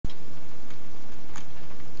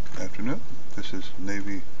afternoon. This is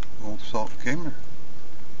Navy Old Salt Gamer.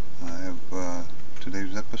 I have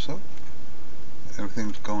today's episode.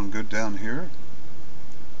 Everything's going good down here.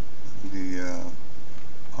 The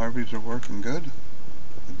Harveys are working good.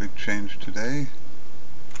 The big change today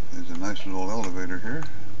is a nice little elevator here.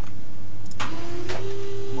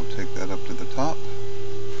 We'll take that up to the top.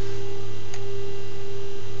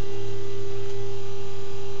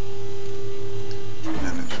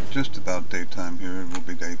 And it's just about daytime here. It will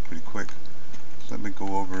be day pretty quick. So let me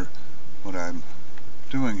go over what I'm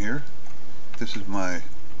doing here. This is my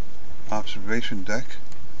observation deck,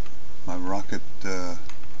 my rocket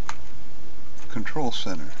control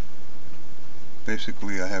center.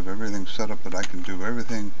 Basically I have everything set up that I can do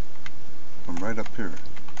everything from right up here.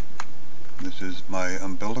 This is my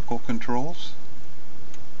umbilical controls,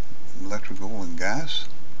 electrical and gas,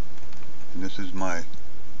 and this is my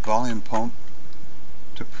volume pump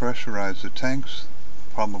to pressurize the tanks.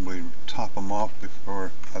 Probably top them off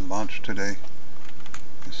before I launch today,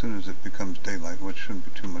 as soon as it becomes daylight, which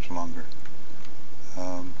shouldn't be too much longer.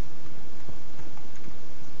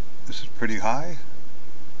 This is pretty high.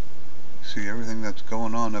 See everything that's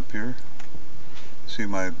going on up here. See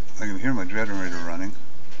I can hear my generator running.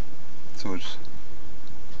 So it's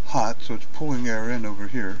hot, so it's pulling air in over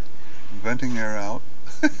here, venting air out,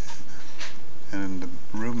 and the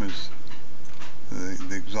room is,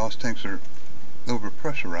 the exhaust tanks are over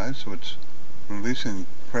pressurized, so it's releasing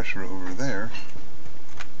pressure over there,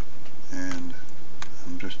 and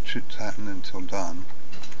I'm just chit-chatting until dawn.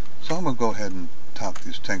 So I'm going to go ahead and top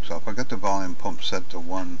these tanks off. I got the volume pump set to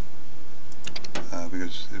 1,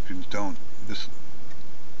 because if you don't,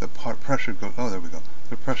 the pressure goes, oh there we go,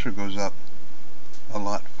 the pressure goes up a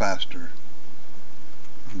lot faster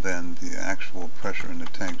than the actual pressure in the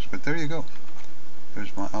tanks. But there you go.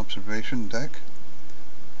 There's my observation deck.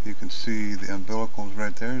 You can see the umbilicals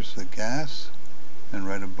right there is the gas, and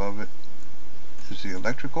right above it is the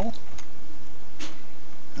electrical.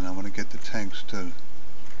 And I want to get the tanks to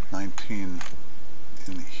 19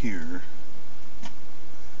 in here.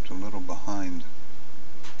 It's a little behind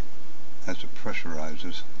as it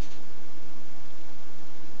pressurizes.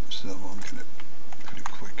 So I'll get it pretty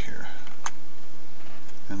quick here.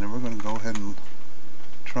 And then we're going to go ahead and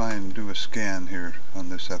try and do a scan here on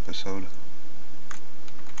this episode.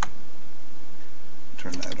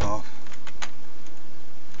 Turn that off.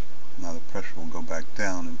 Now the pressure will go back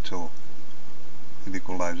down until it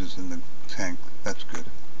equalizes in the tank. That's good.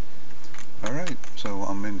 Alright, so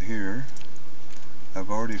I'm in here.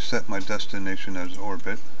 I've already set my destination as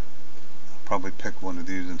orbit. I'll probably pick one of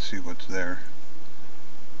these and see what's there.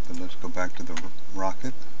 But let's go back to the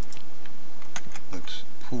rocket. Let's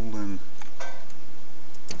pull in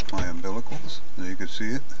my umbilicals. There you can see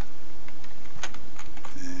it.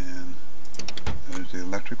 And there's the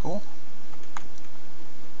electrical.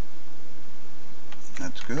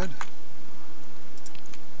 That's good.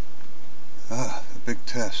 A big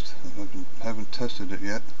test. I haven't tested it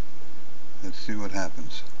yet. Let's see what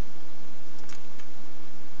happens.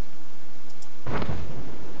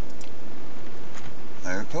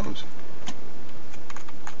 There it goes.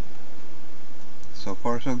 So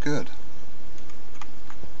far so good.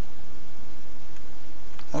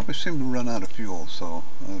 I always seem to run out of fuel, so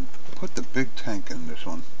I put the big tank in this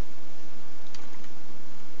one.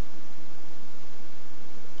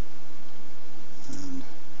 And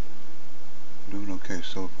doing okay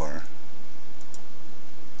so far.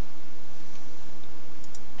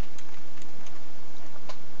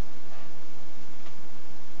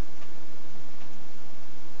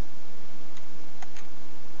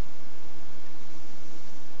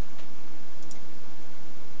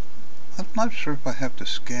 I'm not sure if I have to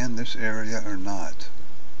scan this area or not.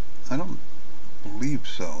 I don't believe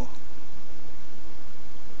so.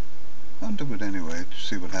 I'll do it anyway to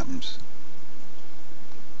see what happens.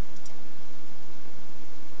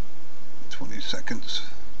 20 seconds.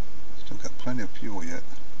 Still got plenty of fuel yet.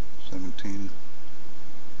 17.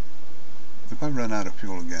 If I run out of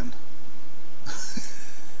fuel again.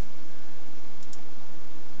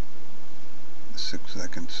 6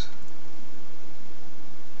 seconds.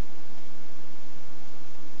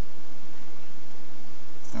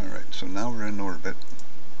 Alright, so now we're in orbit.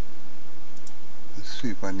 Let's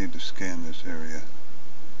see if I need to scan this area.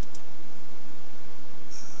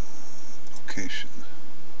 Location.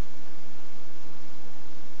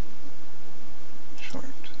 Chart.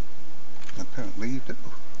 Apparently you do.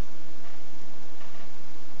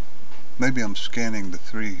 Maybe I'm scanning the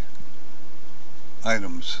 3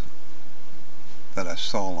 items that I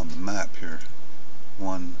saw on the map here.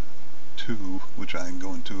 1, 2, which I can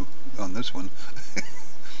go into on this one,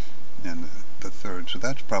 and the 2/3, so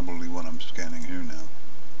that's probably what I'm scanning here now.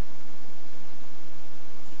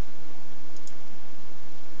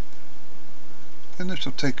 And this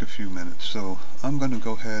will take a few minutes, so I'm going to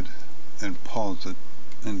go ahead and pause it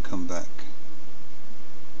and come back.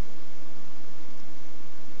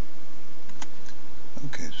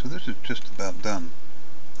 Okay, so this is just about done.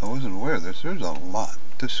 I wasn't aware of this. There's a lot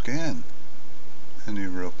to scan in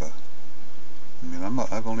Europa. I mean,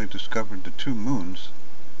 I've only discovered the 2 moons.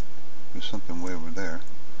 There's something way over there.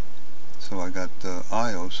 So I got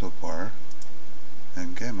Io so far,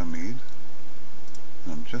 and Ganymede.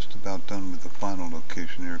 And I'm just about done with the final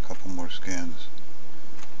location here. A couple more scans.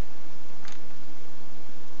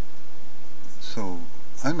 So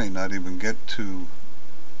I may not even get to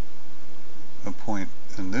a point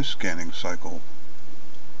in this scanning cycle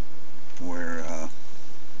where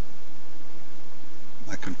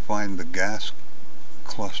I can find the gas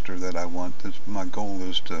cluster that I want. My goal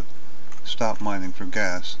is to stop mining for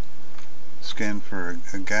gas, scan for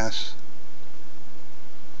a gas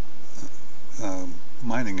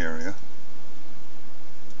mining area,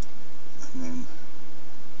 and then,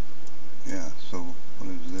 yeah, so what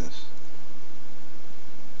is this?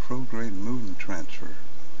 Prograde moon transfer.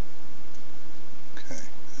 Okay,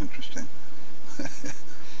 interesting.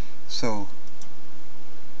 So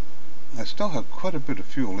I still have quite a bit of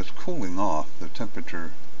fuel. It's cooling off. The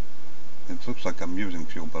temperature, it looks like I'm using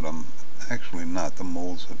fuel, but I'm actually not. The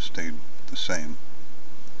moles have stayed the same.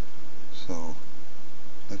 So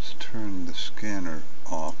let's turn the scanner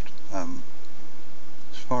off.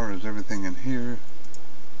 As far as everything in here,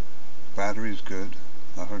 battery's good.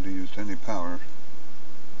 I hardly used any power.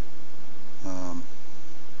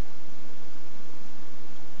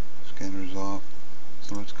 Scanner's off.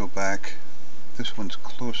 So let's go back. This one's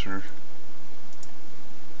closer.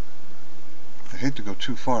 I hate to go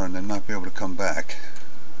too far and then not be able to come back.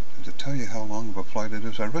 Does it tell you how long of a flight it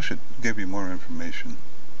is? I wish it gave you more information.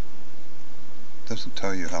 It doesn't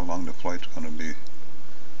tell you how long the flight's going to be.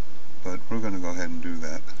 But we're going to go ahead and do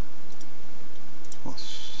that. We'll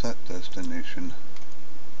set destination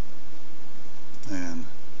and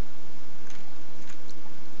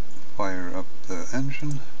fire up the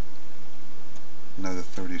engine. Another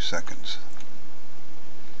 30 seconds.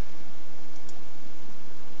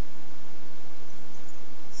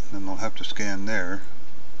 And then I'll have to scan there,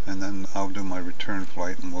 and then I'll do my return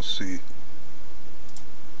flight, and we'll see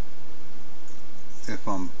if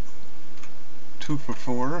I'm 2 for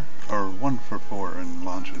 4 or 1 for 4 in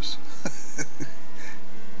launches.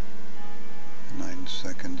 9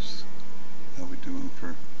 seconds. How are we doing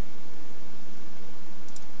for?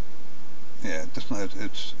 Yeah,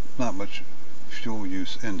 it's not much fuel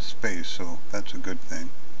use in space, so that's a good thing.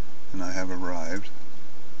 And I have arrived.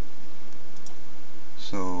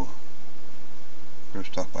 So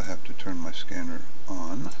first off, I have to turn my scanner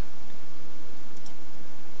on,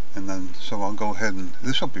 and then so I'll go ahead and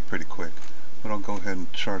this will be pretty quick, but I'll go ahead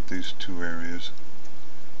and chart these 2 areas,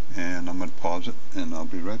 and I'm going to pause it and I'll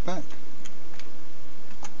be right back.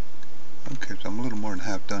 Okay, so I'm a little more than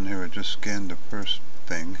half done here. I just scanned the first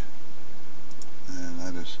thing, and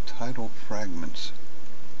that is tidal fragments.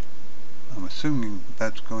 I'm assuming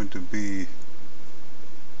that's going to be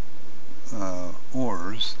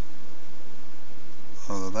ores,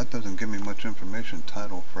 although that doesn't give me much information.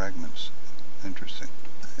 Tidal fragments. Interesting.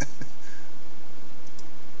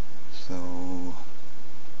 So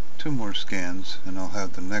 2 more scans and I'll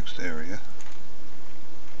have the next area.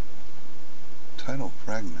 Tidal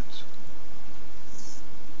fragments.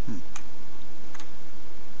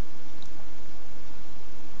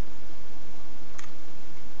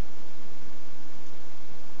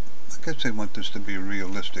 I guess they want this to be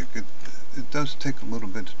realistic. It does take a little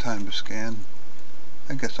bit of time to scan.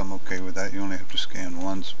 I guess I'm okay with that. You only have to scan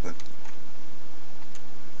once, but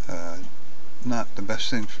not the best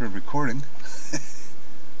thing for recording.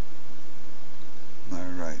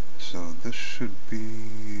 Alright, so this should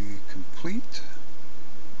be complete.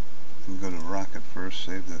 I'm going to go to rocket first,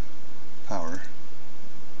 save the power,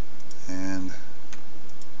 and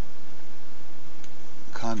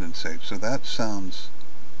condensate. So that sounds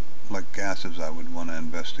like gases I would want to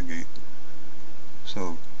investigate.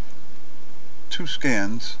 So 2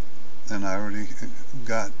 scans, and I already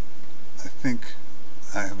got, I think,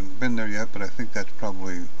 I haven't been there yet, but I think that's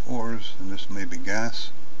probably ores, and this may be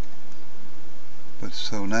gas. But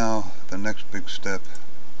so now the next big step,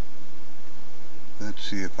 let's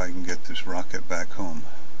see if I can get this rocket back home.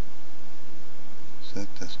 Set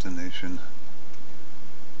destination.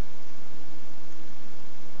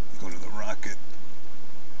 Go to the rocket.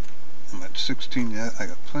 I'm at 16 yet. I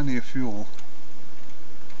got plenty of fuel,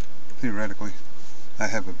 theoretically. I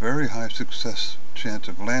have a very high success chance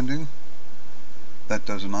of landing. That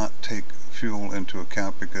does not take fuel into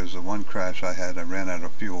account, because the one crash I had, I ran out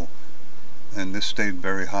of fuel, and this stayed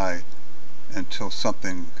very high until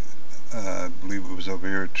something, I believe it was over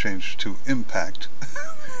here, changed to impact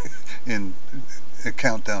in a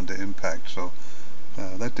countdown to impact. So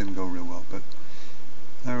that didn't go real well. But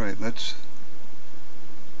alright, let's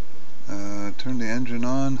turn the engine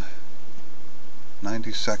on.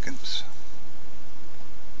 90 seconds.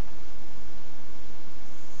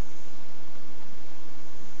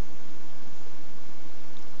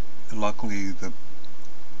 Luckily the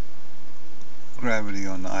gravity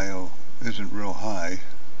on the IO isn't real high,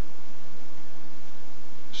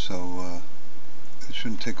 so it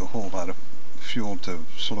shouldn't take a whole lot of fuel to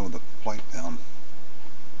slow the flight down.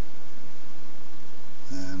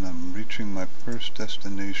 And I'm reaching my first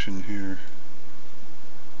destination here,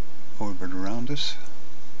 orbit around us,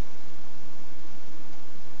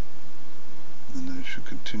 and then it should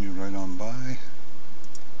continue right on by.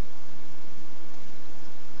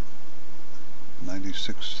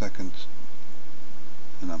 96 seconds,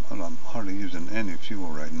 and I'm hardly using any fuel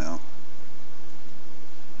right now.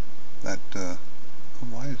 That,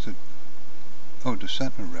 why is it, oh,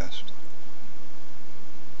 descent and rest.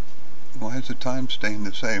 Why is the time staying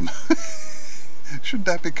the same? Should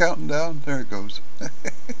that be counting down? There it goes.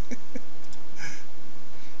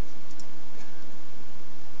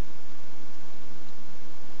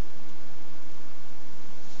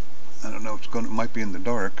 I don't know, it might be in the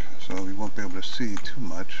dark, so we won't be able to see too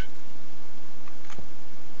much.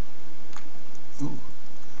 Ooh,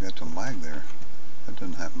 got some lag there. That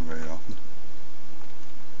doesn't happen very often.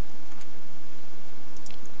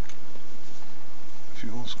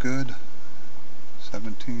 Fuel's good.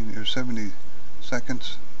 17 or 70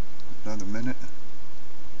 seconds. Another minute.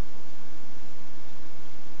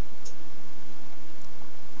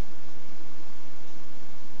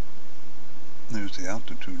 There's the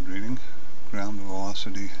altitude reading. Ground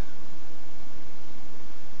velocity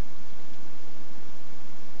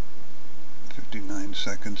 59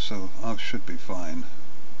 seconds, so I should be fine.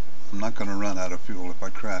 I'm not going to run out of fuel if I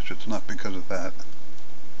crash. It's not because of that.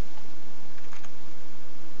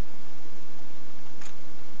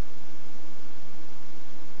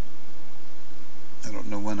 I don't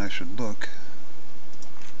know when I should look.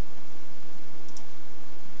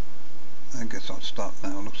 I guess I'll stop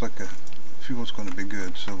now. It looks like the fuel's going to be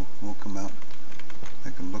good, so we'll come out. I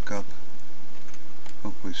can look up,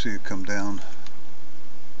 hopefully see it come down.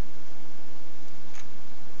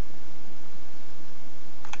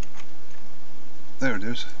 There it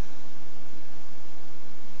is.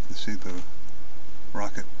 You see the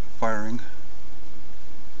rocket firing.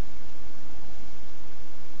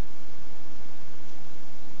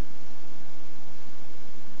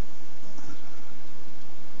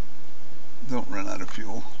 Don't run out of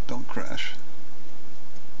fuel. Don't crash.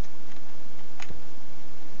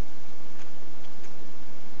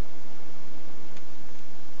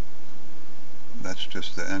 That's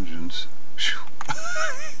just the engines.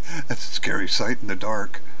 That's a scary sight in the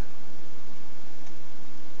dark.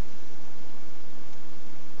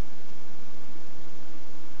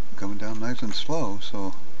 Coming down nice and slow,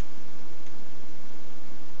 so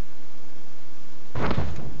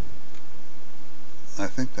I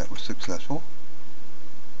think that was successful.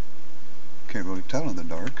 Can't really tell in the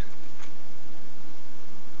dark.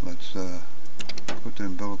 Let's put the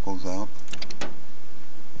umbilicals out.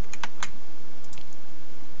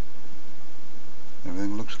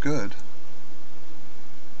 Everything looks good.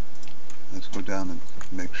 Let's go down and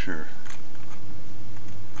make sure.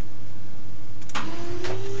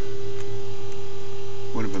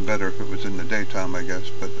 Would have been better if it was in the daytime, I guess,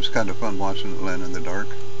 but it's kind of fun watching it land in the dark.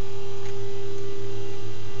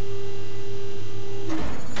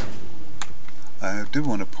 I do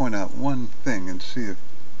want to point out one thing and see if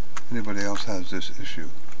anybody else has this issue.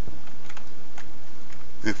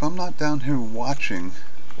 If I'm not down here watching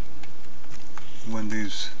when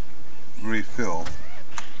these refill,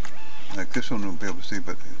 like this one won't be able to see,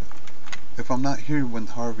 but if I'm not here when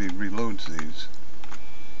Harvey reloads these,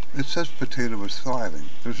 it says potato is thriving.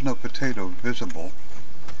 There's no potato visible,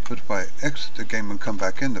 but if I exit the game and come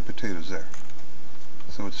back in, the potato's there.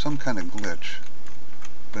 So it's some kind of glitch.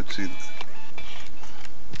 Let's see.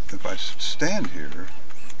 If I stand here,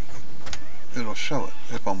 it'll show it.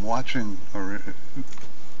 If I'm watching, or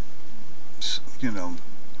you know,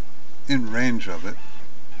 in range of it,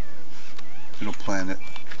 it'll plan it,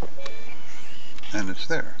 and it's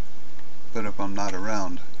there. But if I'm not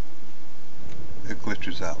around, it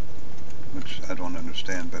glitches out, which I don't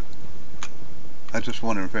understand. But I just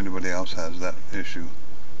wonder if anybody else has that issue.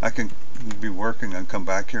 I can be working and come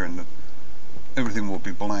back here and everything will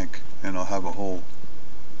be blank and I'll have a whole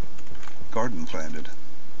garden planted.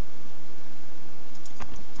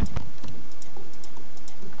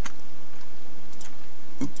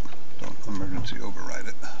 Oop, don't emergency override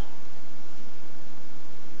it.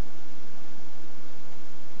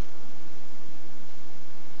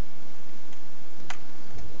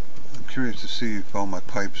 I'm curious to see if all my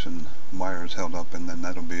pipes and wires held up, and then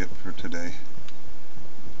that'll be it for today.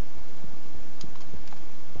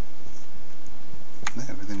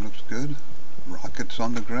 Everything looks good. Rockets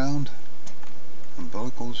on the ground.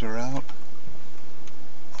 Umbilicals are out.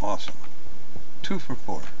 Awesome. 2 for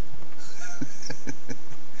 4.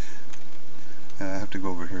 I have to go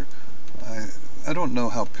over here. I don't know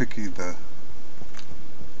how picky the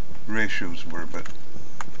ratios were, but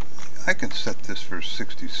I can set this for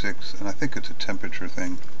 66, and I think it's a temperature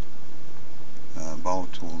thing.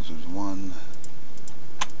 Volatiles is 1.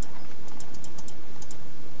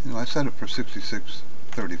 You know, I set it for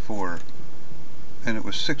 6634, and it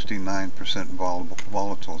was 69%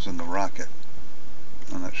 volatiles in the rocket.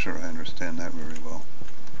 I'm not sure I understand that very well.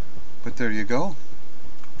 But there you go.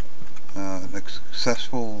 A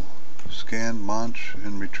successful scan, launch,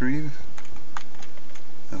 and retrieve.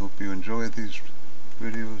 I hope you enjoy these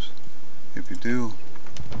videos. If you do,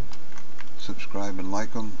 subscribe and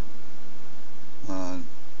like them.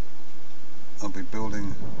 I'll be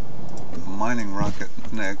building a mining rocket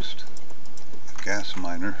next, a gas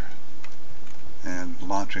miner, and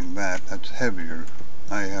launching that. That's heavier.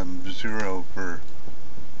 I am 0 for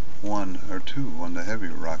 1 or 2 on the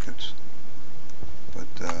heavier rockets. But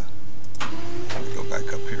I'll go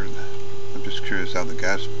back up here. I'm just curious how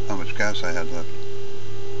much gas I had left.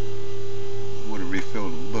 Would have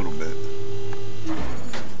refilled a little bit.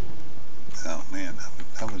 Oh man,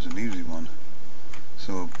 that was an easy one.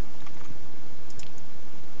 So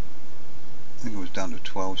I think it was down to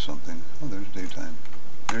 12 something. Oh, there's daytime.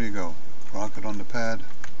 There you go. Rocket on the pad.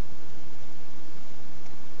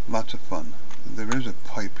 Lots of fun. There is a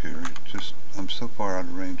pipe here. Just I'm so far out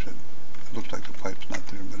of range that it looks like the pipe's not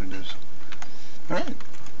there, but it is. Alright.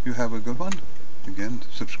 You have a good one. Again,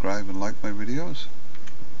 subscribe and like my videos.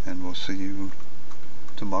 And we'll see you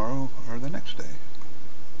tomorrow or the next day.